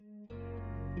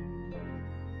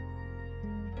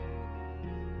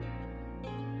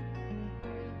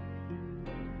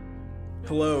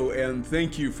Hello, and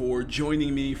thank you for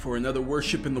joining me for another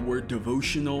Worship in the Word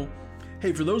devotional.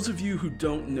 Hey, for those of you who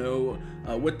don't know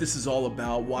what this is all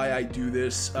about, why I do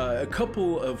this, a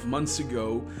couple of months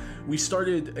ago, we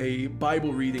started a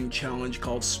Bible reading challenge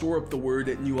called Store Up the Word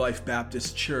at New Life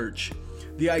Baptist Church.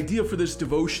 The idea for this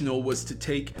devotional was to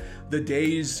take the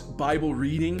day's Bible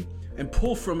reading and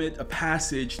pull from it a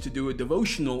passage to do a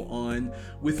devotional on,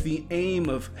 with the aim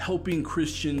of helping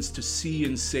Christians to see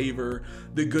and savor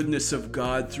the goodness of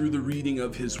God through the reading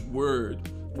of His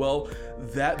Word. Well,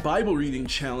 that Bible reading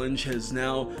challenge has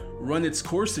now run its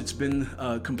course. It's been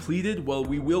completed. Well,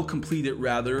 we will complete it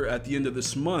rather at the end of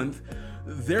this month.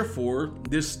 Therefore,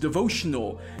 this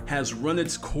devotional has run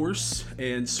its course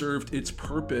and served its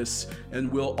purpose and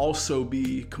will also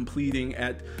be completing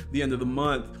at the end of the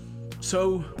month.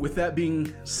 So, with that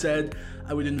being said,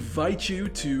 I would invite you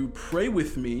to pray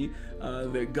with me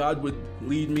that God would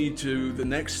lead me to the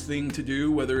next thing to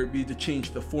do, whether it be to change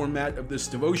the format of this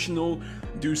devotional,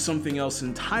 do something else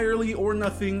entirely, or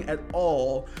nothing at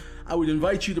all. I would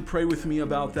invite you to pray with me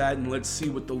about that, and let's see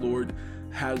what the Lord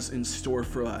has in store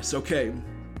for us. Okay,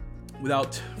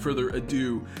 without further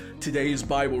ado, today's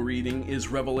Bible reading is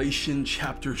Revelation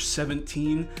chapters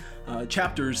 17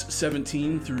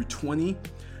 through 20.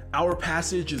 Our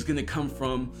passage is going to come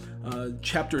from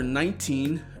chapter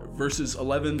 19, verses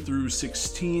 11 through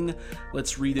 16.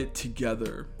 Let's read it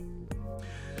together.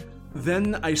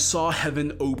 Then I saw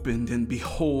heaven opened, and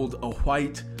behold, a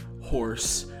white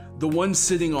horse. The one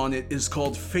sitting on it is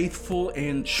called Faithful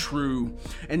and True,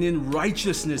 and in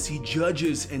righteousness he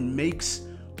judges and makes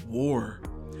war.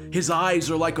 His eyes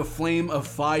are like a flame of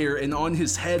fire, and on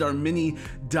his head are many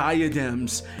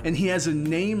diadems, and he has a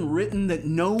name written that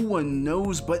no one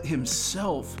knows but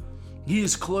himself. He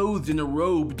is clothed in a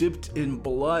robe dipped in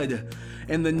blood,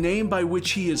 and the name by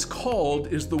which he is called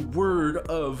is the Word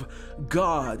of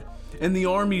God. And the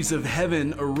armies of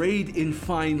heaven, arrayed in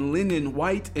fine linen,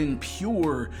 white and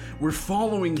pure, were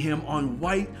following him on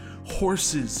white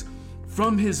horses.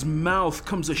 From his mouth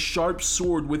comes a sharp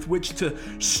sword with which to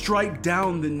strike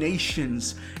down the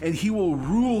nations, and he will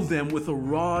rule them with a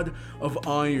rod of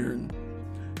iron.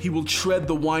 He will tread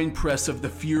the winepress of the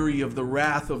fury of the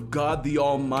wrath of God the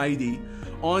Almighty.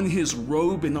 On his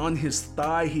robe and on his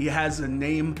thigh he has a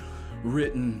name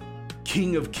written,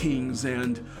 King of Kings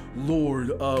and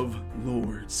Lord of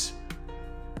Lords.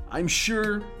 I'm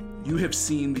sure you have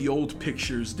seen the old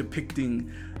pictures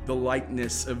depicting the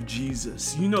likeness of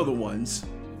Jesus. You know the ones.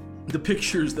 The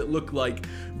pictures that look like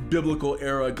biblical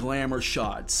era glamour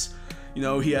shots. You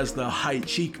know, he has the high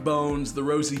cheekbones, the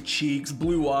rosy cheeks,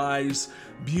 blue eyes,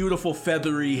 beautiful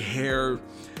feathery hair.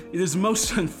 It is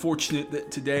most unfortunate that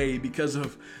today, because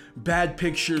of bad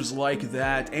pictures like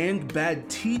that and bad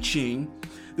teaching,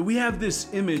 that we have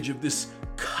this image of this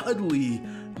cuddly,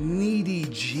 needy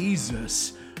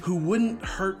Jesus who wouldn't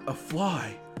hurt a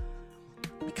fly.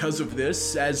 Because of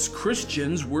this, as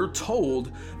Christians, we're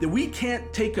told that we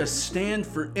can't take a stand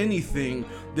for anything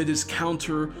that is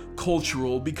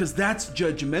counter-cultural, because that's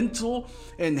judgmental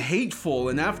and hateful.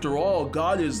 And after all,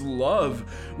 God is love,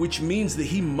 which means that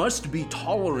He must be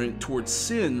tolerant towards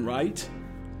sin, right?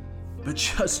 But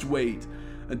just wait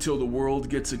until the world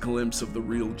gets a glimpse of the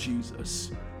real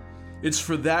Jesus. It's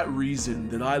for that reason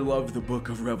that I love the book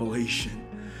of Revelation.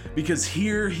 Because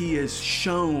here he is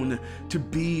shown to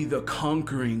be the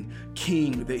conquering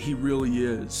king that he really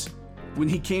is. When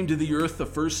he came to the earth the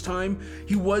first time,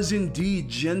 he was indeed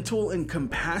gentle and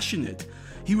compassionate.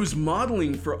 He was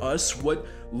modeling for us what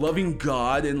loving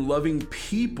God and loving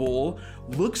people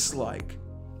looks like.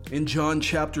 In John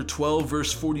chapter 12,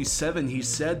 verse 47, he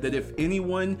said that if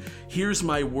anyone hears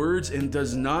my words and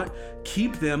does not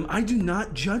keep them, I do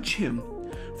not judge him.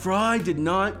 For I did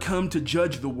not come to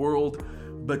judge the world,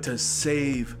 but to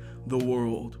save the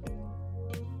world.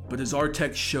 But as our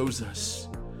text shows us,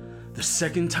 the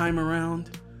second time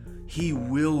around, he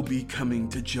will be coming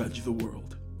to judge the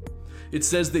world. It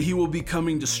says that he will be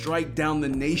coming to strike down the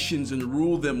nations and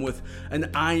rule them with an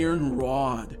iron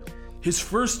rod. His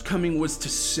first coming was to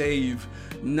save,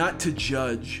 not to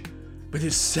judge. But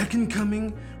his second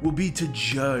coming will be to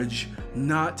judge,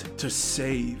 not to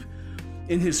save.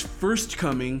 In his first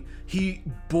coming, he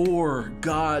bore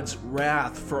God's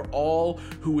wrath for all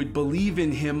who would believe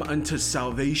in him unto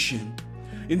salvation.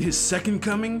 In his second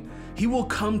coming, he will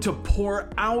come to pour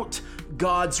out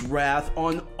God's wrath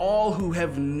on all who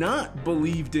have not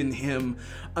believed in him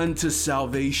unto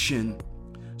salvation.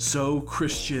 So,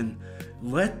 Christian,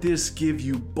 let this give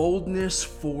you boldness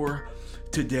for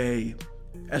today.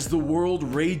 As the world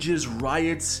rages,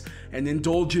 riots, and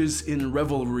indulges in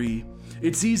revelry,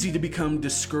 it's easy to become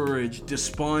discouraged,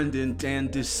 despondent,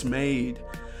 and dismayed.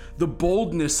 the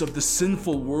boldness of the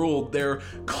sinful world, their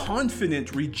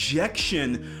confident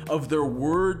rejection of their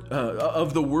word,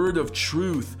 of the word of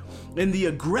truth, and the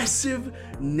aggressive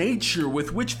nature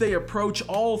with which they approach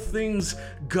all things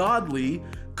godly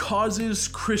causes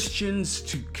Christians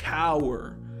to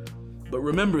cower. But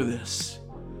remember this: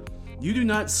 you do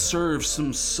not serve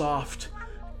some soft,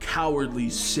 cowardly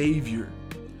Savior.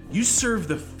 You serve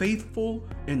the faithful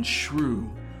and true,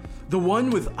 the one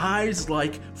with eyes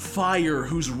like fire,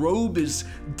 whose robe is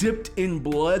dipped in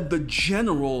blood, the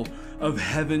general of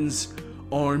heaven's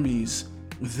armies.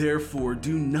 Therefore,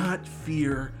 do not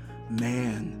fear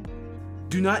man.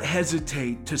 Do not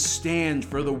hesitate to stand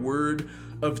for the word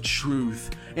of truth,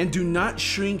 and do not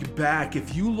shrink back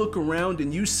if you look around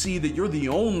and you see that you're the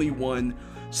only one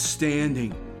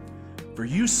standing. For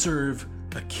you serve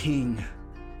a king,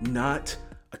 not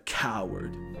a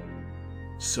coward.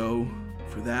 So,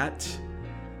 for that,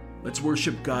 let's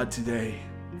worship God today,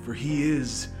 for He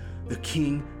is the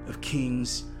King of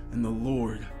Kings and the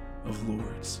Lord of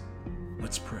Lords.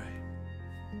 Let's pray.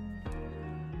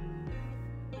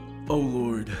 O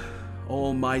Lord,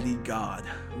 Almighty God,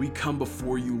 we come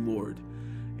before you, Lord,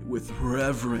 with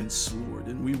reverence, Lord,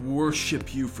 and we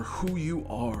worship you for who you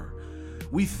are.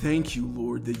 We thank you,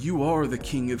 Lord, that you are the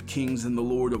King of Kings and the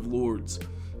Lord of Lords,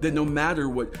 that no matter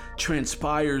what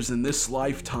transpires in this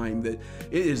lifetime, that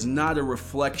it is not a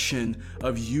reflection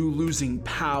of you losing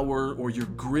power or your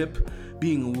grip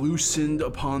being loosened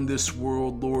upon this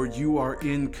world, Lord. You are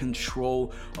in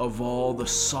control of all, the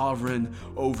sovereign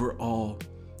over all.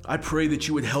 I pray that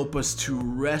you would help us to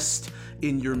rest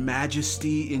in your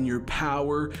majesty, in your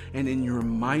power, and in your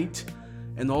might,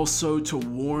 and also to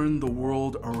warn the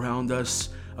world around us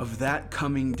of that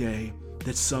coming day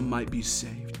that some might be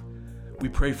saved. We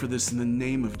pray for this in the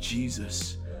name of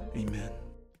Jesus. Amen.